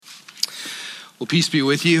Well, peace be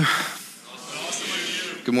with you.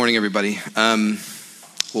 Good morning, everybody. Well,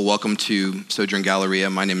 welcome to Sojourn Galleria.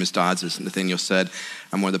 My name is Dods, as Nathaniel said.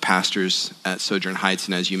 I'm one of the pastors at Sojourn Heights,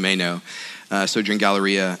 and as you may know, Sojourn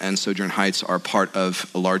Galleria and Sojourn Heights are part of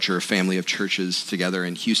a larger family of churches together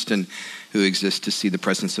in Houston who exist to see the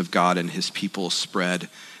presence of God and his people spread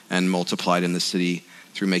and multiplied in the city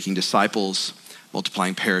through making disciples,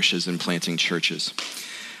 multiplying parishes, and planting churches.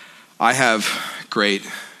 I have great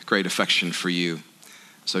affection for you,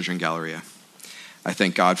 Sojourn Galleria. I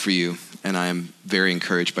thank God for you, and I am very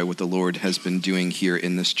encouraged by what the Lord has been doing here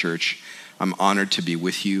in this church. I'm honored to be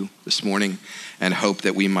with you this morning and hope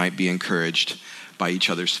that we might be encouraged by each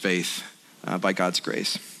other's faith, by God's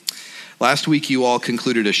grace. Last week, you all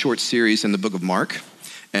concluded a short series in the book of Mark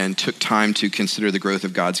and took time to consider the growth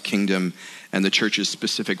of God's kingdom and the church's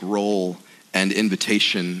specific role and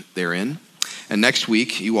invitation therein. And next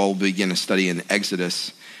week, you all will begin a study in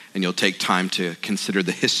Exodus, and you'll take time to consider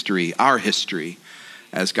the history, our history,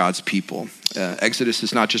 as God's people. Exodus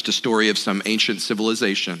is not just a story of some ancient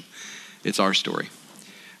civilization, it's our story.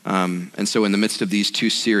 And so in the midst of these two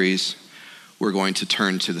series, we're going to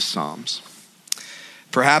turn to the Psalms.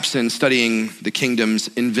 Perhaps in studying the kingdom's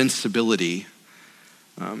invincibility,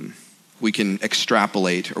 we can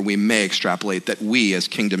extrapolate, or we may extrapolate, that we as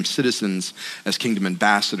kingdom citizens, as kingdom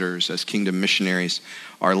ambassadors, as kingdom missionaries,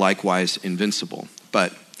 are likewise invincible.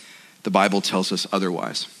 But the Bible tells us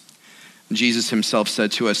otherwise. Jesus himself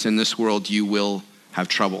said to us, in this world you will have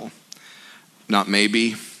trouble. Not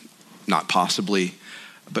maybe, not possibly,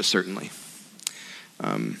 but certainly.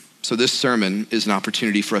 So this sermon is an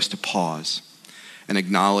opportunity for us to pause and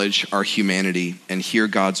acknowledge our humanity and hear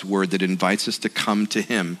God's word that invites us to come to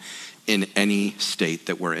him in any state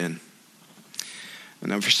that we're in. And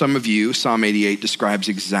now for some of you, Psalm 88 describes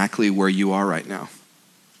exactly where you are right now,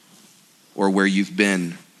 or where you've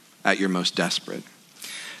been at your most desperate.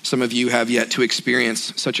 Some of you have yet to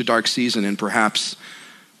experience such a dark season, and perhaps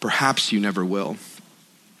you never will.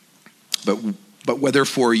 But whether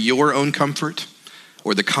for your own comfort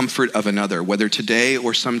or the comfort of another, whether today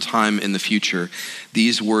or sometime in the future,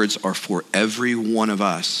 these words are for every one of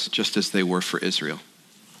us, just as they were for Israel.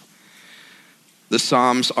 The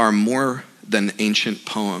Psalms are more than ancient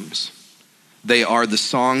poems. They are the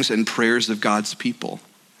songs and prayers of God's people.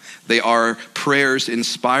 They are prayers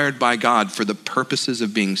inspired by God for the purposes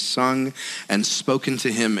of being sung and spoken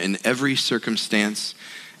to him in every circumstance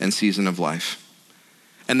and season of life.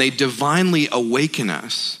 And they divinely awaken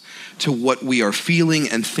us to what we are feeling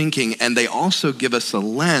and thinking, and they also give us a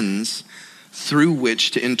lens through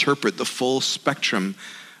which to interpret the full spectrum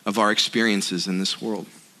of our experiences in this world.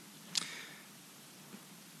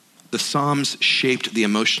 The Psalms shaped the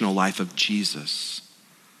emotional life of Jesus.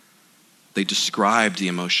 They described the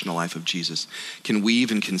emotional life of Jesus. Can we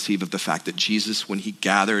even conceive of the fact that Jesus, when he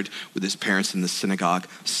gathered with his parents in the synagogue,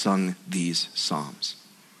 sung these psalms?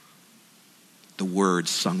 The Word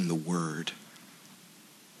sung the Word.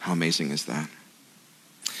 How amazing is that?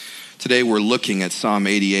 Today we're looking at Psalm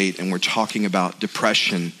 88 and we're talking about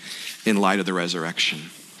depression in light of the resurrection.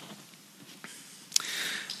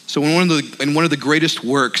 So in one of the greatest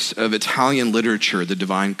works of Italian literature, the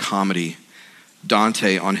Divine Comedy,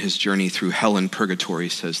 Dante, on his journey through hell and purgatory,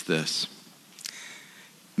 says this: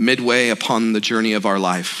 midway upon the journey of our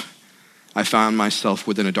life, I found myself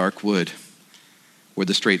within a dark wood where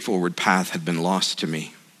the straightforward path had been lost to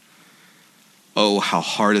me. Oh, how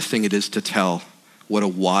hard a thing it is to tell what a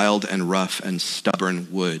wild and rough and stubborn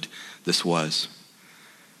wood this was.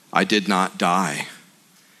 I did not die,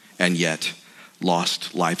 and yet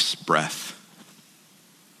lost life's breath.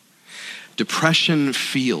 Depression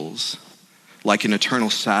feels like an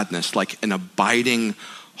eternal sadness, like an abiding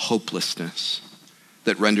hopelessness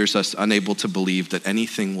that renders us unable to believe that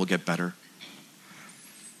anything will get better.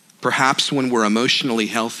 Perhaps when we're emotionally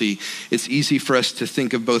healthy, it's easy for us to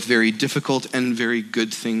think of both very difficult and very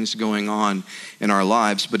good things going on in our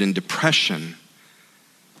lives, but in depression,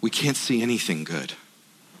 we can't see anything good.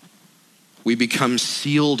 We become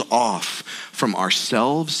sealed off from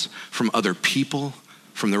ourselves, from other people,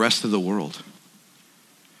 from the rest of the world.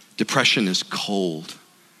 Depression is cold,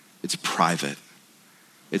 it's private,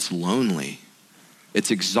 it's lonely,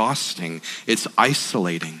 it's exhausting, it's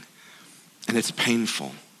isolating, and it's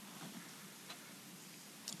painful.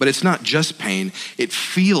 But it's not just pain, it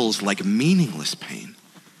feels like meaningless pain.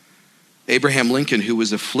 Abraham Lincoln, who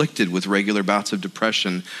was afflicted with regular bouts of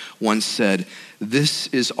depression, once said, "This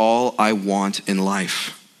is all I want in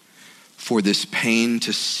life, for this pain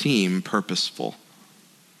to seem purposeful.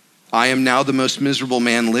 I am now the most miserable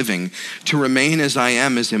man living. To remain as I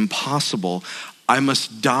am is impossible. I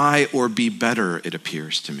must die or be better, it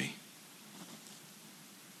appears to me."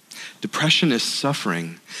 Depression is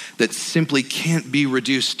suffering that simply can't be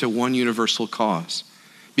reduced to one universal cause,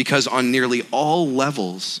 because on nearly all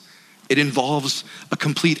levels, it involves a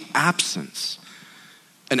complete absence.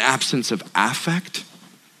 An absence of affect,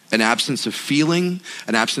 an absence of feeling,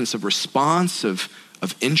 an absence of response, of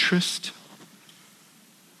interest.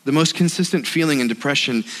 The most consistent feeling in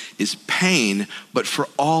depression is pain, but for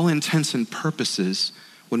all intents and purposes,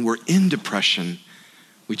 when we're in depression,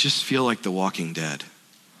 we just feel like the walking dead.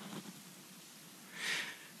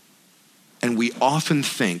 And we often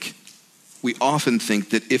think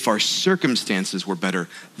that if our circumstances were better,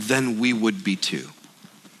 then we would be too.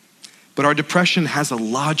 But our depression has a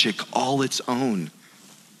logic all its own.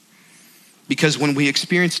 Because when we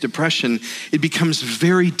experience depression, it becomes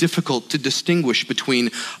very difficult to distinguish between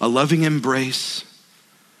a loving embrace,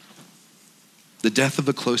 the death of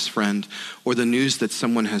a close friend, or the news that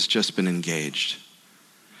someone has just been engaged.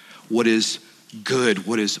 What is good,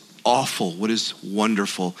 what is awful, what is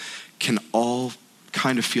wonderful can all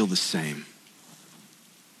kind of feel the same.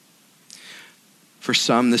 For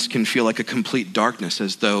some, this can feel like a complete darkness,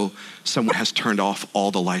 as though someone has turned off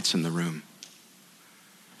all the lights in the room.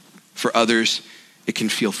 For others, it can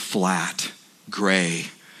feel flat, gray,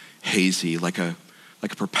 hazy, like a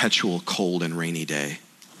perpetual cold and rainy day.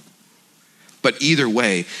 But either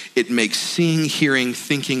way, it makes seeing, hearing,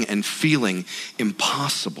 thinking, and feeling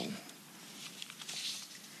impossible.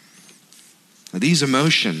 Now, these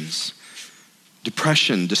emotions,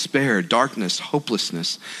 depression, despair, darkness,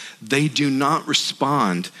 hopelessness, they do not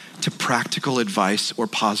respond to practical advice or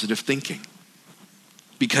positive thinking,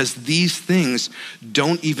 because these things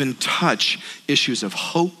don't even touch issues of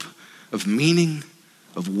hope, of meaning,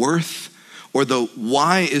 of worth, or the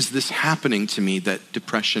why is this happening to me that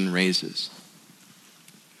depression raises.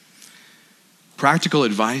 Practical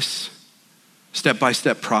advice,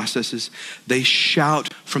 step-by-step processes, they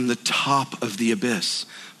shout from the top of the abyss,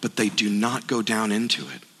 but they do not go down into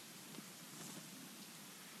it.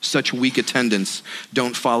 Such weak attendants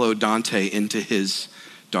don't follow Dante into his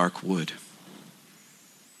dark wood.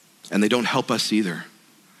 And they don't help us either.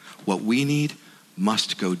 What we need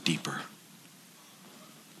must go deeper.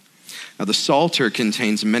 Now, the Psalter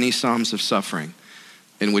contains many psalms of suffering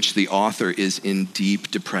in which the author is in deep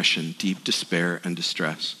depression, deep despair, and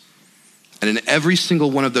distress. And in every single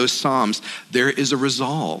one of those psalms, there is a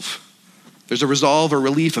resolve. There's a resolve or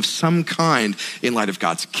relief of some kind in light of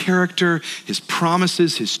God's character, his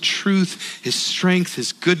promises, his truth, his strength,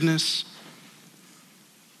 his goodness.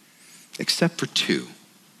 Except for two.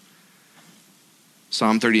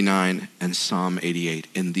 Psalm 39 and Psalm 88.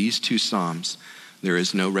 In these two psalms, there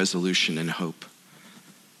is no resolution and hope.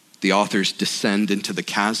 The authors descend into the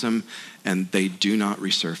chasm and they do not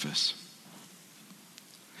resurface.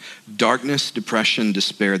 Darkness, depression,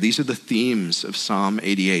 despair, these are the themes of Psalm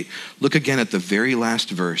 88. Look again at the very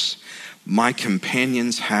last verse. My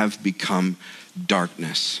companions have become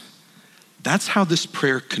darkness. That's how this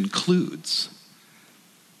prayer concludes.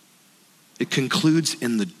 It concludes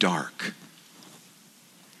in the dark.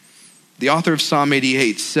 The author of Psalm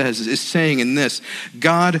 88 is saying in this,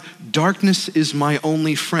 God, darkness is my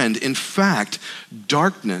only friend. In fact,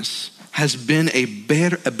 darkness has been a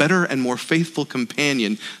better and more faithful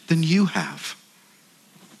companion than you have.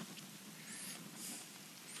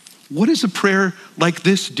 What is a prayer like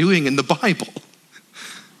this doing in the Bible?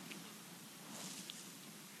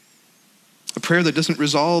 A prayer that doesn't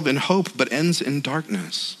resolve in hope but ends in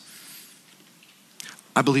darkness.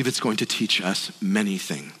 I believe it's going to teach us many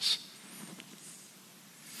things.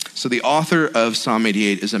 So the author of Psalm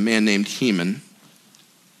 88 is a man named Heman.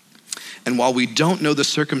 And while we don't know the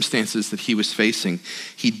circumstances that he was facing,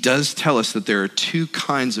 he does tell us that there are two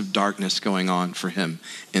kinds of darkness going on for him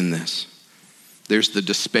in this. There's the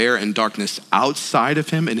despair and darkness outside of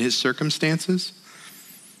him in his circumstances.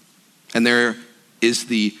 And there is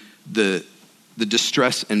the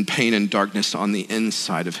distress and pain and darkness on the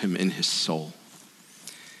inside of him in his soul.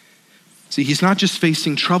 See, he's not just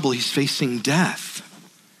facing trouble, he's facing death.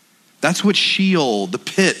 That's what Sheol, the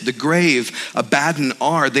pit, the grave, Abaddon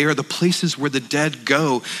are. They are the places where the dead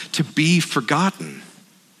go to be forgotten.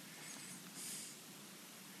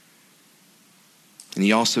 And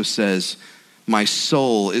he also says, my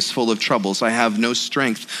soul is full of troubles. I have no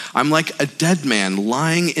strength. I'm like a dead man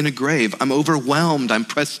lying in a grave. I'm overwhelmed. I'm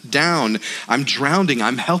pressed down. I'm drowning.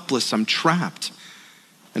 I'm helpless. I'm trapped.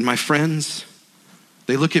 And my friends,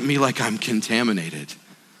 they look at me like I'm contaminated.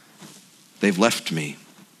 They've left me.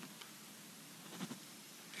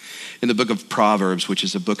 In the book of Proverbs, which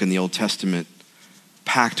is a book in the Old Testament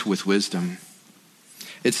packed with wisdom,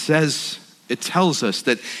 it tells us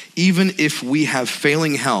that even if we have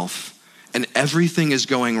failing health and everything is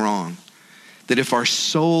going wrong, that if our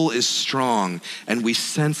soul is strong and we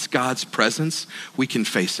sense God's presence, we can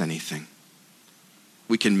face anything.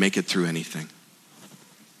 We can make it through anything.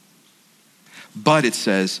 But it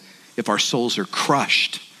says, if our souls are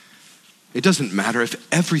crushed, it doesn't matter if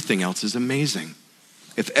everything else is amazing,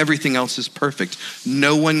 if everything else is perfect.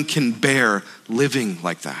 No one can bear living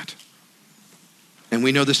like that. And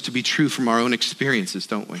we know this to be true from our own experiences,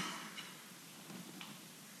 don't we?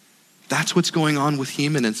 That's what's going on with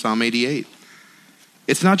Heman in Psalm 88.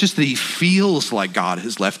 It's not just that he feels like God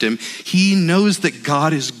has left him. He knows that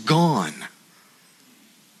God is gone.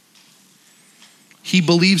 He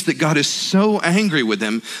believes that God is so angry with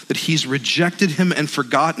him that he's rejected him and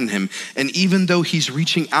forgotten him. And even though he's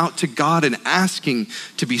reaching out to God and asking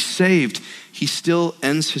to be saved, he still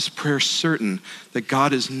ends his prayer certain that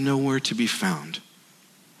God is nowhere to be found.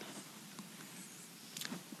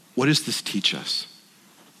 What does this teach us?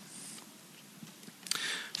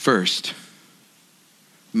 First,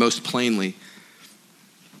 most plainly,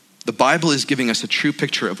 the Bible is giving us a true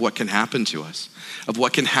picture of what can happen to us, of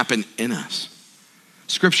what can happen in us.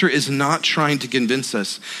 Scripture is not trying to convince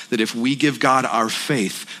us that if we give God our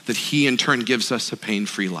faith, that he in turn gives us a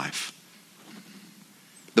pain-free life.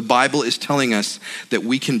 The Bible is telling us that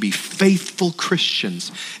we can be faithful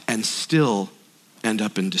Christians and still end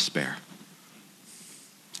up in despair.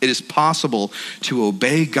 It is possible to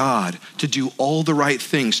obey God, to do all the right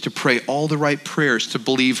things, to pray all the right prayers, to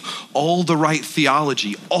believe all the right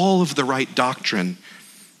theology, all of the right doctrine.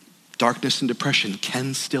 Darkness and depression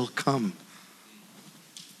can still come.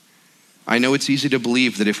 I know it's easy to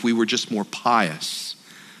believe that if we were just more pious,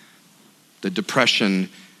 the depression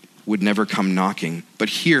would never come knocking. But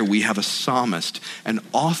here we have a psalmist, an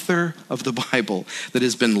author of the Bible, that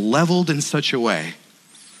has been leveled in such a way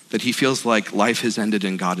that he feels like life has ended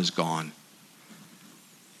and God is gone.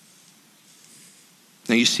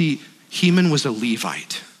 Now you see, Heman was a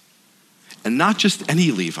Levite. And not just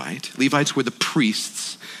any Levite. Levites were the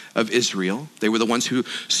priests of Israel. They were the ones who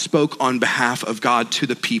spoke on behalf of God to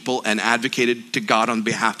the people and advocated to God on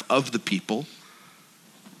behalf of the people.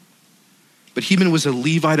 But Heman was a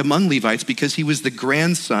Levite among Levites because he was the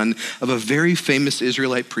grandson of a very famous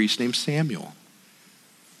Israelite priest named Samuel.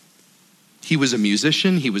 He was a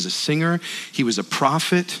musician, he was a singer, he was a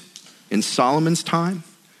prophet in Solomon's time.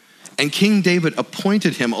 And King David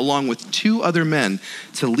appointed him along with two other men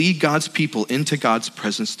to lead God's people into God's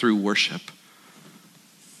presence through worship.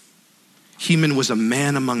 Heman was a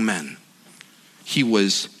man among men. He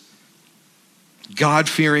was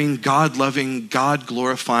God-fearing, God-loving,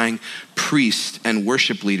 God-glorifying priest and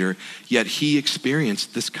worship leader, yet he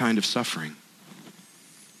experienced this kind of suffering.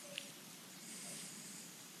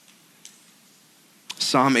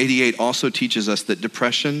 Psalm 88 also teaches us that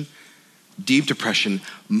depression, deep depression,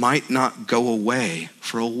 might not go away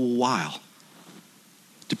for a while.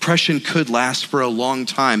 Depression could last for a long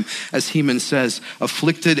time. As Heman says,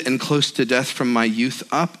 afflicted and close to death from my youth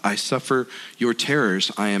up, I suffer your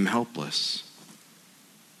terrors, I am helpless.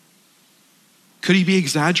 Could he be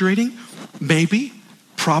exaggerating? Maybe,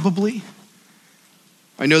 probably.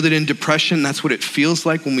 I know that in depression, that's what it feels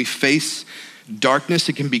like when we face darkness.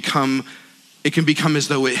 It can become as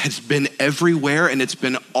though it has been everywhere and it's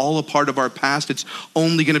been all a part of our past. It's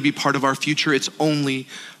only going to be part of our future. It's only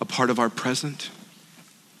a part of our present.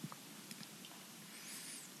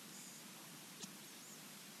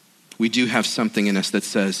 We do have something in us that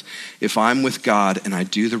says, if I'm with God and I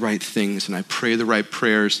do the right things and I pray the right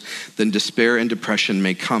prayers, then despair and depression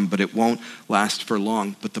may come, but it won't last for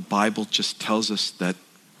long. But the Bible just tells us that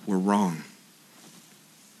we're wrong.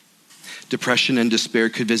 Depression and despair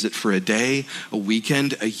could visit for a day, a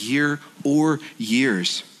weekend, a year, or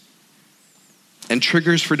years. And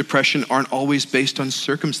triggers for depression aren't always based on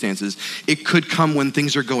circumstances. It could come when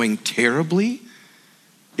things are going terribly.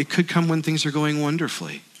 It could come when things are going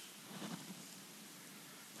wonderfully.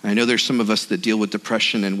 I know there's some of us that deal with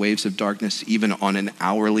depression and waves of darkness even on an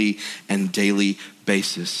hourly and daily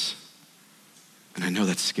basis. And I know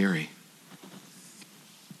that's scary.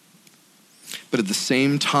 But at the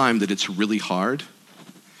same time that it's really hard,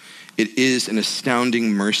 it is an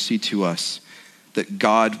astounding mercy to us that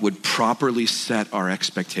God would properly set our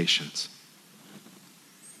expectations.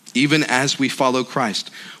 Even as we follow Christ,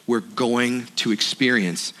 we're going to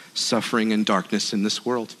experience suffering and darkness in this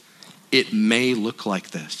world. It may look like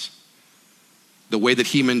this. The way that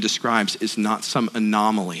Heman describes is not some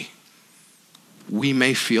anomaly. We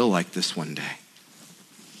may feel like this one day.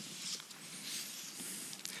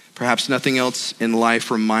 Perhaps nothing else in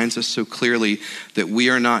life reminds us so clearly that we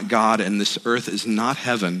are not God and this earth is not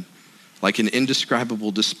heaven, like an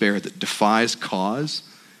indescribable despair that defies cause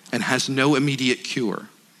and has no immediate cure.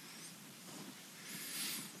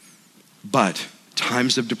 But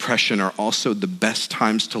times of depression are also the best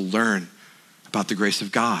times to learn about the grace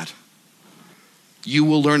of God. You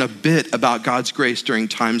will learn a bit about God's grace during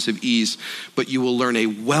times of ease, but you will learn a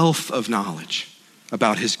wealth of knowledge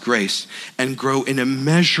about his grace and grow in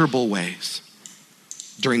immeasurable ways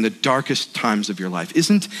during the darkest times of your life.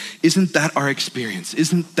 Isn't that our experience?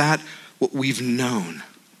 Isn't that what we've known?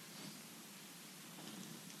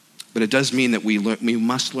 But it does mean that we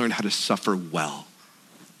must learn how to suffer well.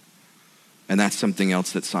 And that's something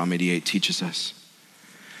else that Psalm 88 teaches us.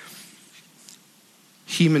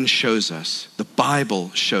 Heman shows us, the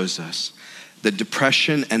Bible shows us, that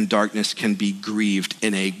depression and darkness can be grieved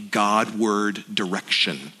in a Godward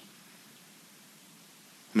direction. I'm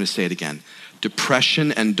going to say it again.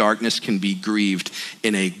 Depression and darkness can be grieved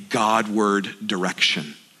in a Godward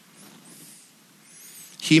direction.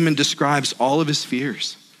 Heman describes all of his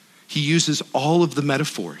fears. He uses all of the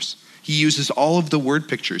metaphors. He uses all of the word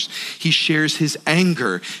pictures. He shares his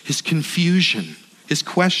anger, his confusion, his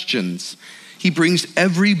questions. He brings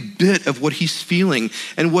every bit of what he's feeling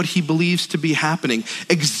and what he believes to be happening,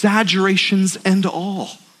 exaggerations and all.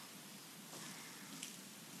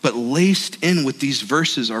 But laced in with these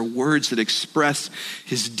verses are words that express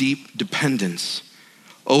his deep dependence.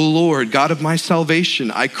 O Lord, God of my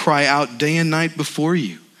salvation, I cry out day and night before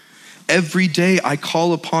you. Every day I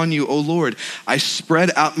call upon you, O Lord. I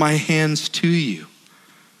spread out my hands to you.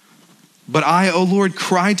 But I, O Lord,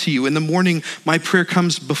 cry to you. In the morning, my prayer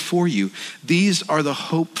comes before you. These are the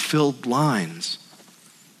hope-filled lines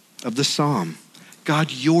of the psalm.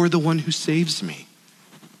 God, you're the one who saves me.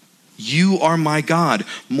 You are my God.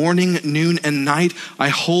 Morning, noon, and night, I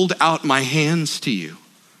hold out my hands to you.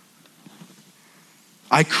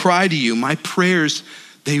 I cry to you. My prayers,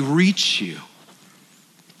 they reach you.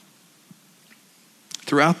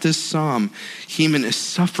 Throughout this psalm, Heman is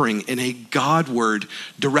suffering in a Godward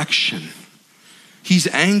direction. He's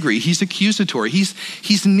angry, he's accusatory,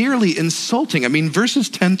 he's nearly insulting. I mean, verses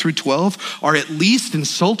 10 through 12 are at least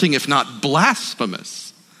insulting, if not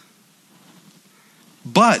blasphemous.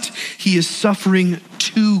 But he is suffering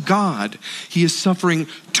to God. He is suffering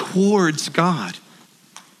towards God.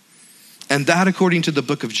 And that, according to the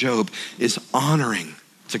book of Job, is honoring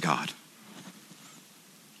to God.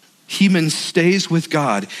 Heman stays with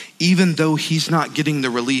God even though he's not getting the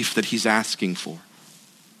relief that he's asking for,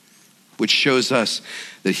 which shows us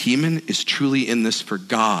that Heman is truly in this for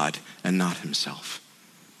God and not himself.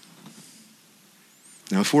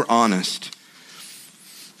 Now, if we're honest,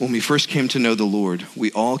 when we first came to know the Lord, we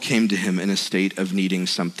all came to him in a state of needing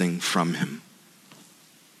something from him.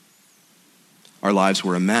 Our lives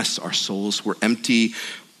were a mess. Our souls were empty.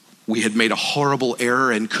 We had made a horrible error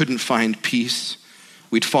and couldn't find peace.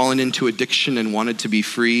 We'd fallen into addiction and wanted to be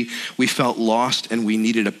free. We felt lost and we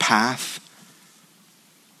needed a path.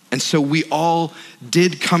 And so we all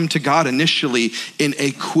did come to God initially in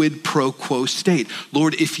a quid pro quo state.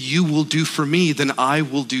 Lord, if you will do for me, then I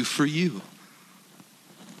will do for you.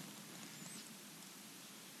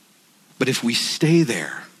 But if we stay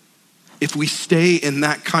there, if we stay in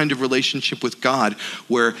that kind of relationship with God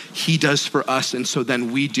where he does for us and so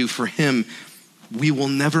then we do for him, we will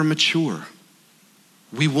never mature.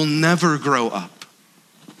 We will never grow up.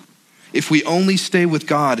 If we only stay with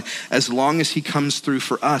God as long as he comes through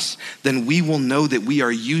for us, then we will know that we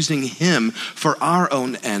are using him for our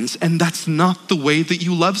own ends, and that's not the way that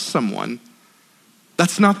you love someone.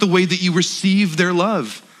 That's not the way that you receive their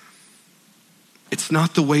love. It's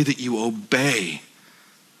not the way that you obey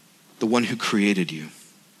the one who created you.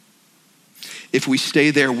 If we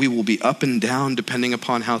stay there, we will be up and down depending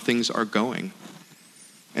upon how things are going.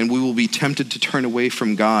 And we will be tempted to turn away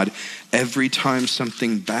from God every time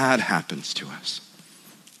something bad happens to us.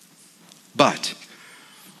 But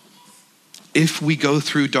if we go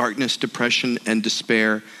through darkness, depression, and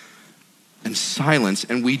despair, and silence,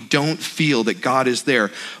 and we don't feel that God is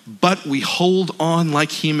there, but we hold on like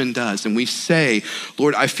Heman does, and we say,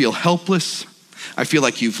 Lord, I feel helpless. I feel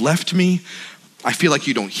like you've left me. I feel like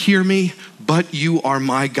you don't hear me, but you are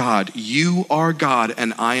my God. You are God,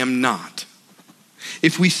 and I am not.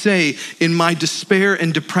 If we say, in my despair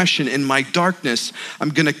and depression, in my darkness, I'm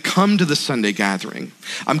gonna come to the Sunday gathering.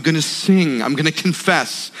 I'm gonna sing, I'm gonna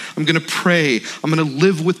confess, I'm gonna pray, I'm gonna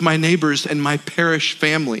live with my neighbors and my parish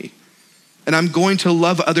family. And I'm going to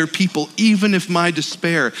love other people, even if my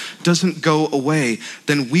despair doesn't go away,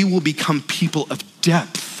 then we will become people of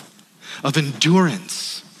depth, of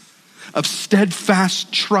endurance, of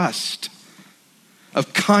steadfast trust,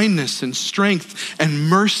 of kindness and strength and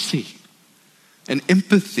mercy and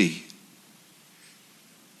empathy.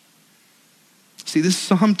 See, this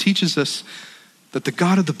psalm teaches us that the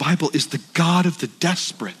God of the Bible is the God of the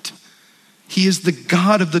desperate. He is the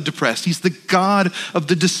God of the depressed. He's the God of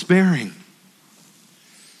the despairing.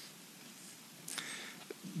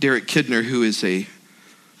 Derek Kidner, who is a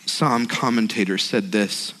psalm commentator, said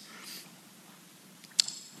this.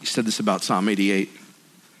 He said this about Psalm 88.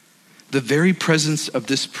 The very presence of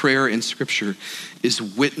this prayer in Scripture is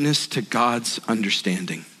witness to God's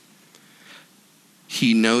understanding.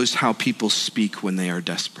 He knows how people speak when they are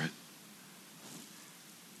desperate.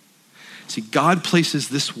 See, God places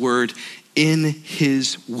this word in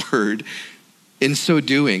his word. In so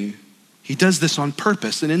doing, he does this on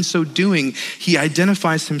purpose. And in so doing, he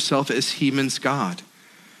identifies himself as Heman's God,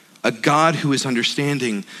 a God who is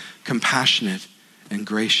understanding, compassionate, and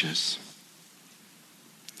gracious.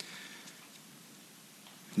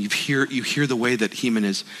 You hear the way that Heman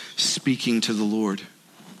is speaking to the Lord.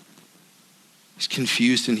 He's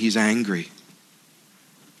confused and he's angry.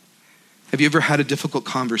 Have you ever had a difficult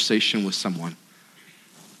conversation with someone?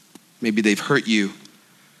 Maybe they've hurt you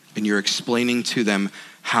and you're explaining to them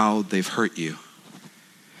how they've hurt you.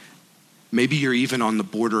 Maybe you're even on the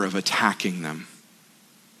border of attacking them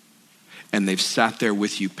and they've sat there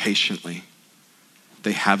with you patiently.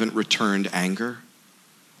 They haven't returned anger.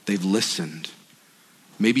 They've listened,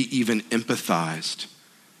 maybe even empathized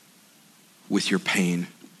with your pain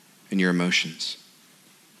and your emotions.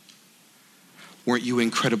 Weren't you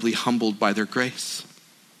incredibly humbled by their grace?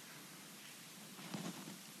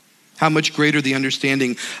 How much greater the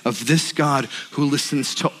understanding of this God who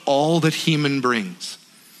listens to all that Heman brings.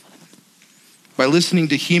 By listening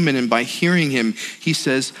to Heman and by hearing him, he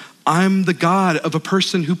says, I'm the God of a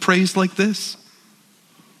person who prays like this.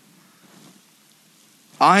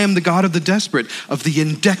 I am the God of the desperate, of the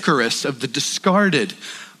indecorous, of the discarded.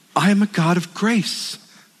 I am a God of grace.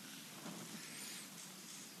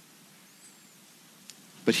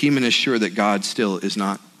 But Heman is sure that God still is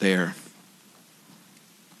not there.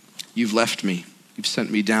 You've left me. You've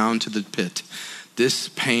sent me down to the pit. This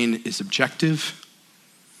pain is objective.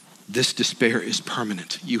 This despair is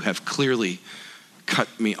permanent. You have clearly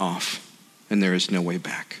cut me off, and there is no way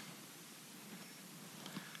back.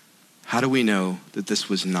 How do we know that this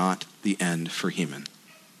was not the end for Heman?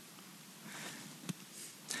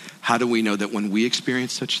 How do we know that when we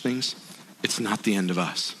experience such things, it's not the end of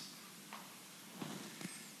us?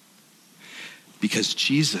 Because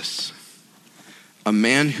Jesus, a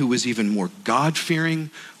man who was even more God-fearing,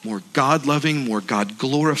 more God-loving, more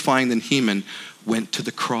God-glorifying than Heman, went to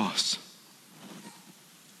the cross.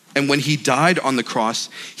 And when he died on the cross,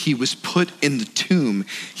 he was put in the tomb.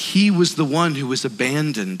 He was the one who was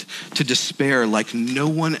abandoned to despair like no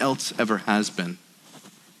one else ever has been.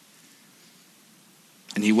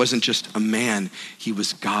 And he wasn't just a man, he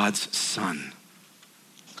was God's son.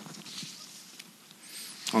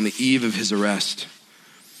 On the eve of his arrest,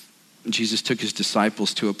 Jesus took his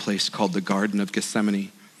disciples to a place called the Garden of Gethsemane.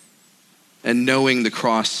 And knowing the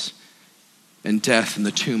cross and death and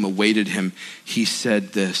the tomb awaited him, he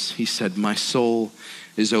said this. He said, my soul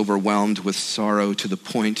is overwhelmed with sorrow to the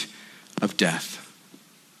point of death.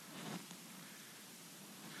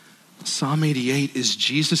 Psalm 88 is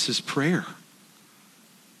Jesus' prayer.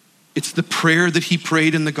 It's the prayer that he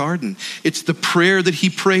prayed in the garden. It's the prayer that he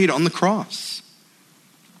prayed on the cross.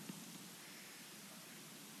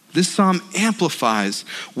 This psalm amplifies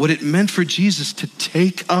what it meant for Jesus to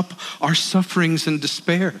take up our sufferings and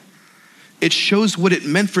despair. It shows what it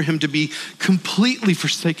meant for him to be completely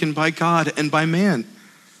forsaken by God and by man.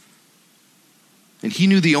 And he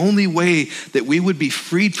knew the only way that we would be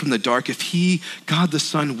freed from the dark if he, God the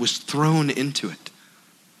Son, was thrown into it.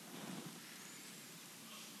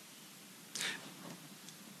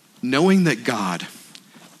 Knowing that God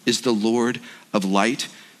is the Lord of light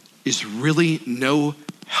is really no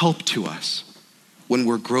help to us when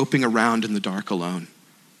we're groping around in the dark alone.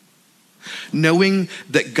 Knowing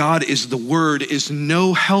that God is the Word is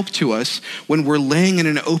no help to us when we're laying in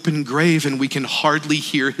an open grave and we can hardly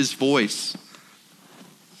hear his voice.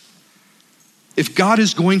 If God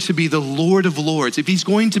is going to be the Lord of Lords, if he's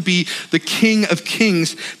going to be the King of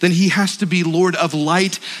Kings, then he has to be Lord of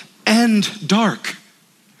light and dark.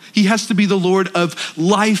 He has to be the Lord of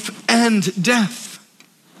life and death.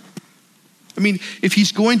 I mean, if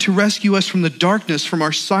he's going to rescue us from the darkness, from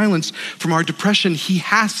our silence, from our depression, he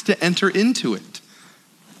has to enter into it.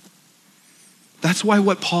 That's why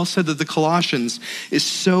what Paul said to the Colossians is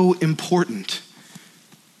so important.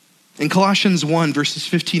 In Colossians 1, verses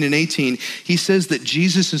 15 and 18, he says that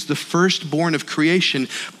Jesus is the firstborn of creation,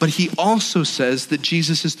 but he also says that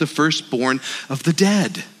Jesus is the firstborn of the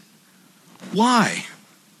dead. Why?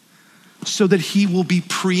 so that he will be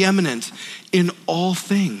preeminent in all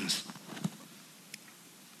things.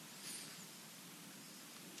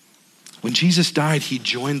 When Jesus died, he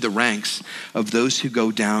joined the ranks of those who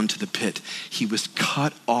go down to the pit. He was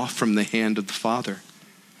cut off from the hand of the Father.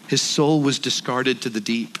 His soul was discarded to the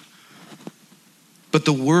deep. But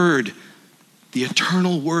the Word, the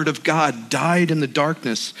eternal Word of God, died in the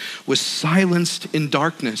darkness, was silenced in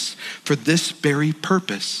darkness for this very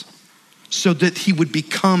purpose, so that he would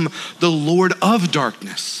become the Lord of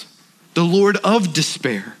darkness, the Lord of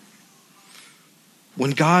despair.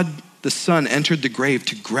 When God the Son entered the grave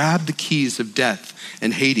to grab the keys of death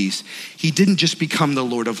and Hades, he didn't just become the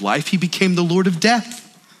Lord of life, he became the Lord of death.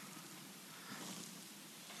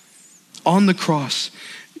 On the cross,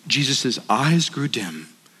 Jesus' eyes grew dim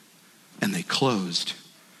and they closed.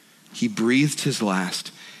 He breathed his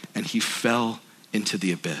last and he fell into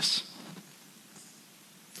the abyss.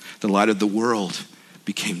 The light of the world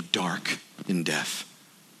became dark in death.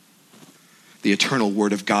 The eternal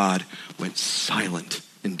Word of God went silent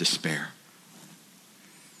in despair.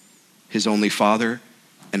 His only Father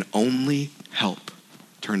and only help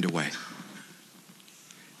turned away.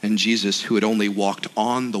 And Jesus, who had only walked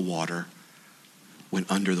on the water,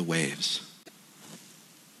 went under the waves.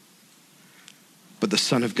 But the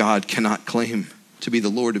Son of God cannot claim to be the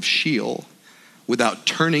Lord of Sheol without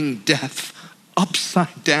turning death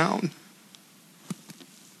upside down.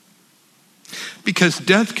 Because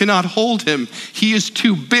death cannot hold him. He is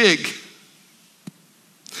too big.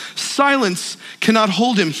 Silence cannot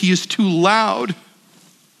hold him. He is too loud.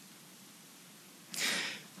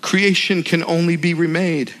 Creation can only be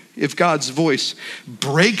remade if God's voice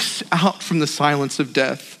breaks out from the silence of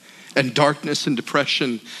death and darkness and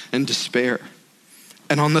depression and despair.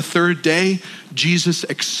 And on the third day, Jesus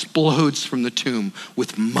explodes from the tomb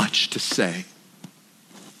with much to say.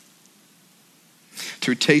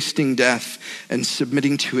 Through tasting death and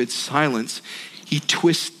submitting to its silence, he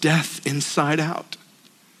twists death inside out.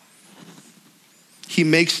 He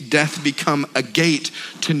makes death become a gate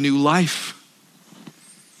to new life.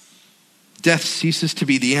 Death ceases to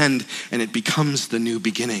be the end and it becomes the new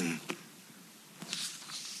beginning.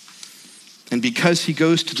 And because he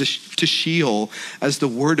goes to Sheol as the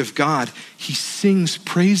Word of God, he sings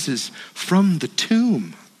praises from the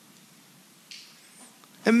tomb.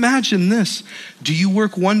 Imagine this. Do you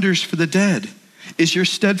work wonders for the dead? Is your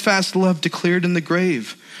steadfast love declared in the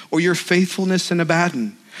grave, or your faithfulness in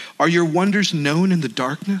Abaddon? Are your wonders known in the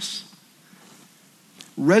darkness?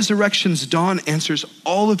 Resurrection's dawn answers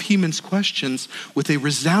all of Heman's questions with a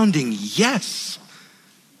resounding yes.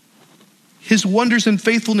 His wonders and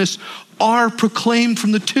faithfulness are proclaimed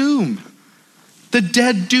from the tomb. The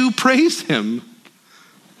dead do praise him.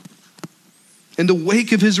 In the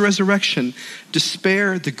wake of his resurrection,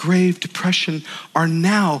 despair, the grave, depression are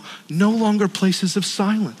now no longer places of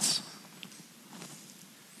silence.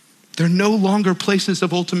 They're no longer places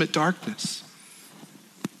of ultimate darkness.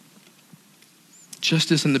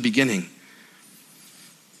 Just as in the beginning,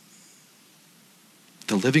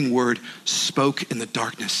 the living Word spoke in the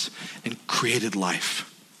darkness and created life.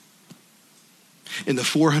 In the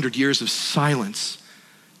 400 years of silence,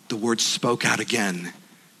 the Word spoke out again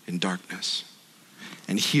in darkness.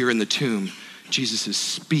 And here in the tomb, Jesus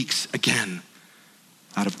speaks again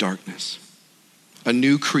out of darkness. A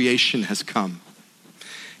new creation has come.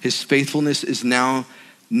 His faithfulness is now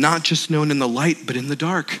not just known in the light, but in the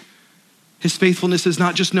dark. His faithfulness is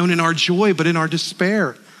not just known in our joy, but in our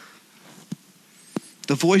despair.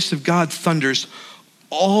 The voice of God thunders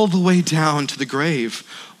all the way down to the grave,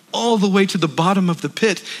 all the way to the bottom of the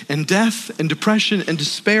pit, and death and depression and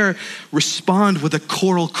despair respond with a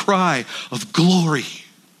choral cry of glory.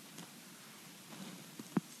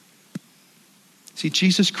 See,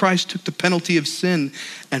 Jesus Christ took the penalty of sin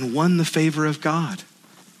and won the favor of God.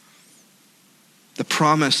 The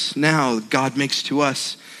promise now God makes to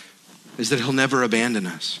us is that he'll never abandon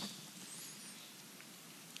us.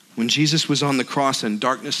 When Jesus was on the cross and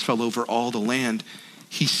darkness fell over all the land,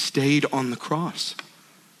 he stayed on the cross.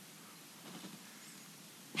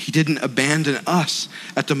 He didn't abandon us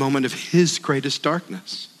at the moment of his greatest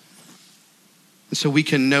darkness. And so we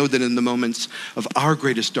can know that in the moments of our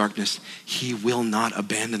greatest darkness, he will not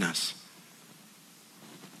abandon us.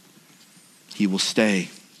 He will stay.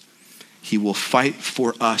 He will fight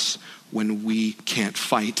for us when we can't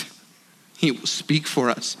fight. He will speak for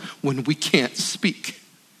us when we can't speak.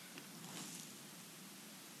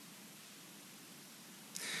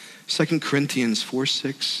 2 Corinthians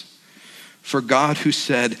 4:6. For God, who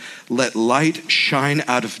said, "Let light shine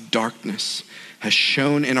out of darkness," has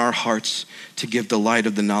shone in our hearts to give the light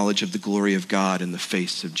of the knowledge of the glory of God in the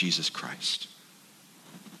face of Jesus Christ.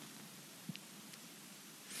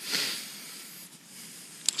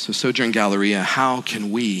 So Sojourn Galleria, how can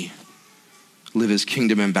we live as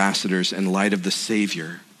kingdom ambassadors in light of the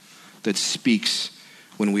Savior that speaks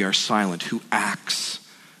when we are silent, who acts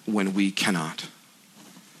when we cannot?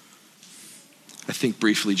 I think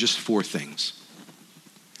briefly, just 4 things.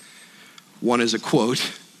 1 is a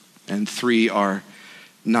quote, and 3 are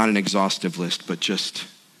not an exhaustive list, but just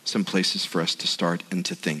some places for us to start and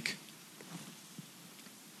to think.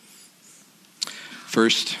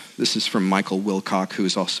 First, this is from Michael Wilcock, who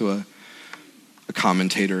is also a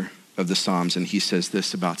commentator of the Psalms, and he says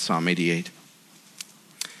this about Psalm 88.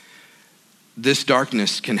 This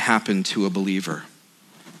darkness can happen to a believer,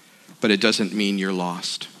 but it doesn't mean you're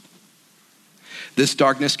lost. This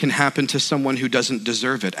darkness can happen to someone who doesn't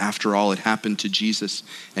deserve it. After all, it happened to Jesus,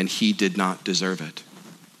 and he did not deserve it.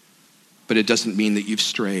 But it doesn't mean that you've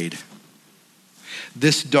strayed.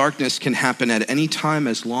 This darkness can happen at any time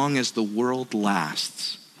as long as the world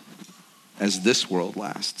lasts, as this world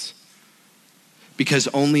lasts. Because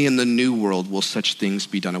only in the new world will such things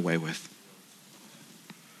be done away with.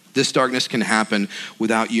 This darkness can happen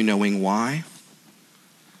without you knowing why,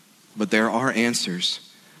 but there are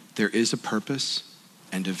answers. There is a purpose,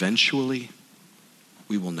 and eventually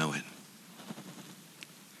we will know it.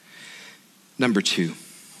 Number 2,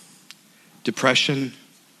 depression,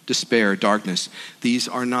 despair, darkness. These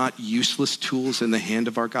are not useless tools in the hand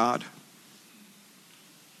of our God,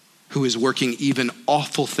 who is working even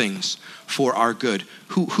awful things for our good.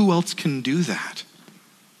 Who else can do that?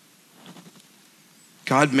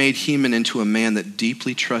 God made Heman into a man that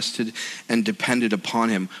deeply trusted and depended upon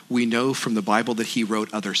him. We know from the Bible that he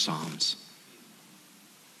wrote other psalms.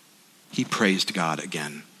 He praised God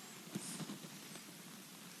again.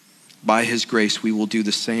 By his grace, we will do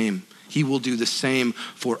the same. He will do the same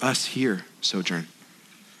for us here, Sojourn.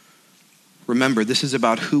 Remember, this is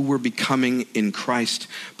about who we're becoming in Christ,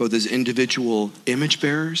 both as individual image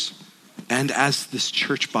bearers and as this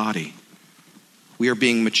church body. We are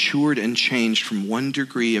being matured and changed from one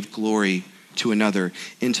degree of glory to another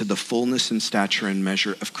into the fullness and stature and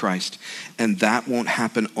measure of Christ. And that won't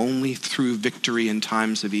happen only through victory in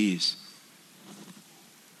times of ease.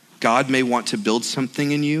 God may want to build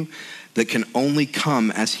something in you that can only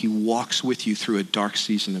come as he walks with you through a dark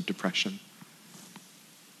season of depression.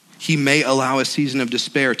 He may allow a season of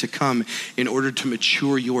despair to come in order to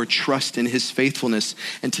mature your trust in his faithfulness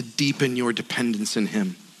and to deepen your dependence in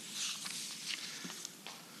him.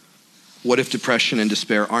 What if depression and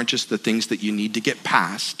despair aren't just the things that you need to get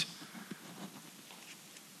past?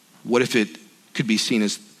 What if it could be seen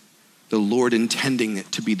as the Lord intending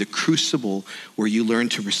it to be the crucible where you learn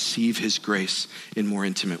to receive his grace in more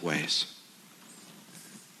intimate ways?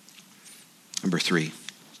 Number 3,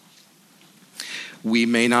 we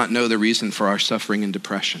may not know the reason for our suffering and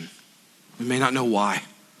depression. We may not know why.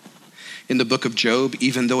 In the book of Job,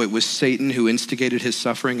 even though it was Satan who instigated his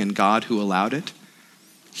suffering and God who allowed it,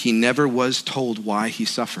 he never was told why he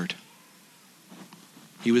suffered.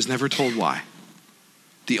 He was never told why.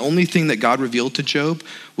 The only thing that God revealed to Job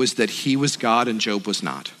was that he was God and Job was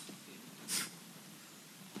not.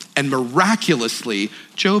 And miraculously,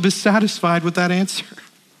 Job is satisfied with that answer.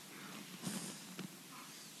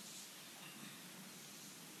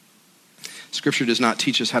 Scripture does not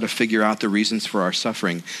teach us how to figure out the reasons for our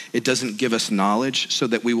suffering. It doesn't give us knowledge so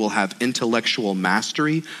that we will have intellectual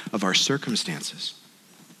mastery of our circumstances.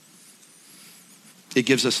 It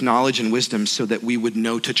gives us knowledge and wisdom so that we would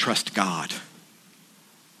know to trust God.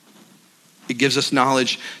 It gives us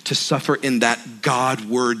knowledge to suffer in that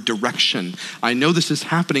God-word direction. I know this is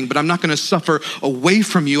happening, but I'm not going to suffer away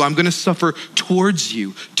from you. I'm going to suffer towards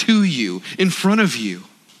you, to you, in front of you.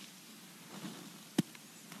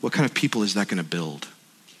 What kind of people is that going to build?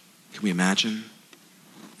 Can we imagine?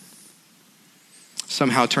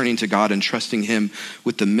 Somehow turning to God and trusting him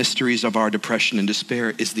with the mysteries of our depression and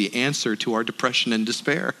despair is the answer to our depression and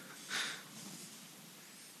despair.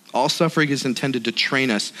 All suffering is intended to train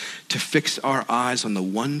us to fix our eyes on the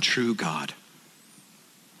one true God.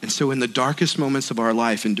 And so in the darkest moments of our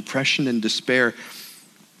life, in depression and despair,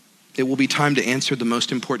 it will be time to answer the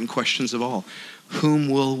most important questions of all. Whom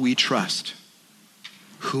will we trust?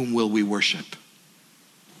 Whom will we worship?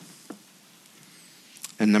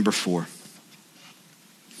 And number 4,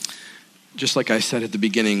 just like I said at the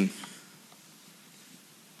beginning,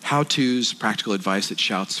 how-tos, practical advice that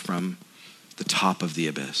shouts from the top of the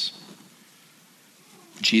abyss.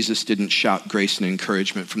 Jesus didn't shout grace and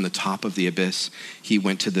encouragement from the top of the abyss. He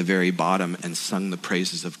went to the very bottom and sung the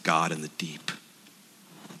praises of God in the deep.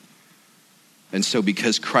 And so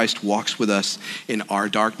because Christ walks with us in our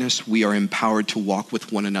darkness, we are empowered to walk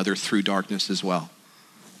with one another through darkness as well.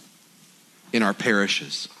 In our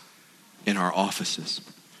parishes, in our offices,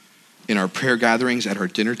 in our prayer gatherings, at our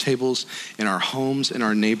dinner tables, in our homes, in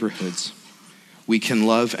our neighborhoods. We can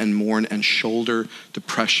love and mourn and shoulder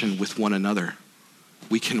depression with one another.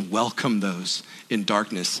 We can welcome those in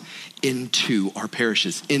darkness into our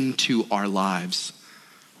parishes, into our lives.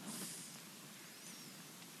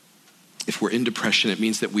 If we're in depression, it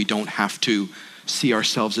means that we don't have to see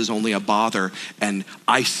ourselves as only a bother and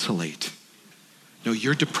isolate. No,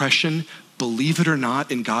 your depression, believe it or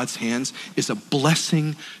not, in God's hands, is a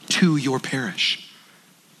blessing to your parish.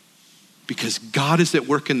 Because God is at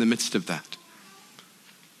work in the midst of that.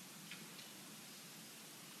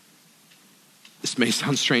 This may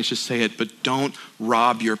sound strange to say it, but don't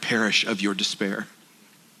rob your parish of your despair.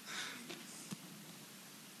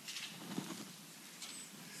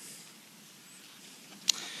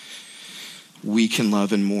 We can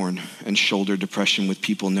love and mourn and shoulder depression with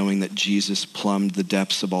people, knowing that Jesus plumbed the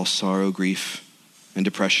depths of all sorrow, grief, and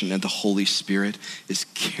depression, and the Holy Spirit is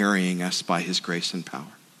carrying us by his grace and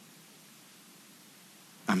power.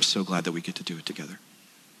 I'm so glad that we get to do it together.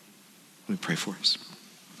 Let me pray for us.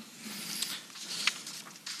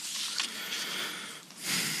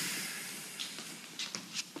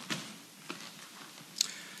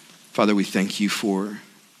 Father, we thank you for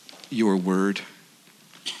your word.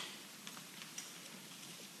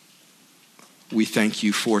 We thank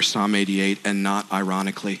you for Psalm 88, and not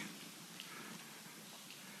ironically.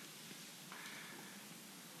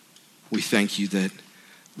 We thank you that,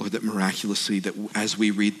 Lord, that miraculously, that as we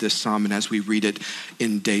read this psalm and as we read it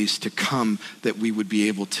in days to come, that we would be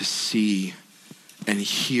able to see and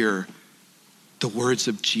hear the words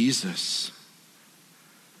of Jesus.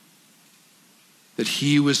 That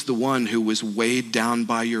he was the one who was weighed down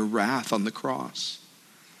by your wrath on the cross.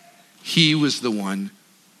 He was the one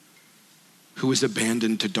who was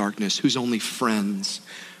abandoned to darkness, whose only friends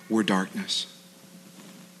were darkness.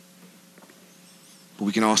 But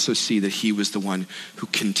we can also see that he was the one who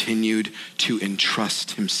continued to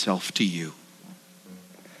entrust himself to you.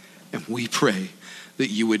 And we pray that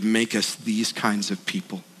you would make us these kinds of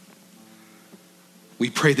people. We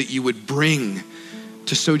pray that you would bring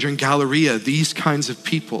to Sojourn Galleria these kinds of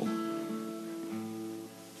people.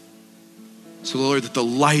 So Lord, that the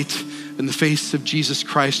light in the face of Jesus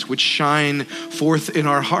Christ would shine forth in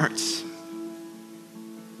our hearts.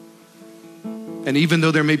 And even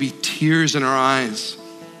though there may be tears in our eyes,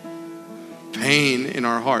 pain in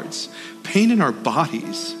our hearts, pain in our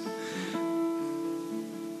bodies,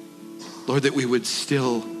 Lord, that we would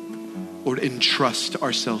still, Lord, entrust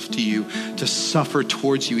ourselves to you, to suffer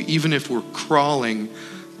towards you, even if we're crawling.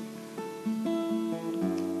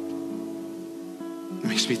 It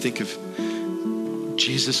makes me think of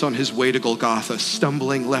Jesus on his way to Golgotha,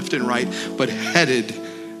 stumbling left and right, but headed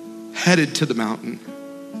to the mountain.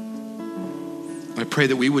 I pray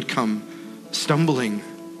that we would come stumbling,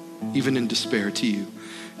 even in despair, to you,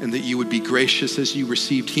 and that you would be gracious as you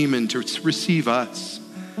received Heman to receive us,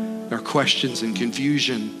 our questions and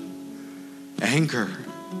confusion, anger.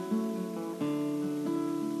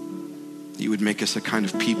 You would make us a kind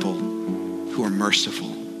of people who are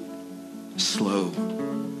merciful, slow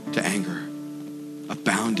to anger,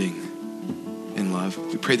 abounding in love.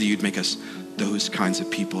 We pray that you'd make us those kinds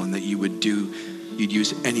of people, and that you'd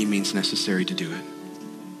use any means necessary to do it.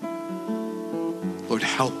 Lord,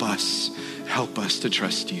 help us to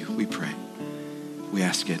trust you, we pray. We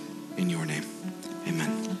ask it in your name.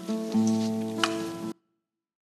 Amen.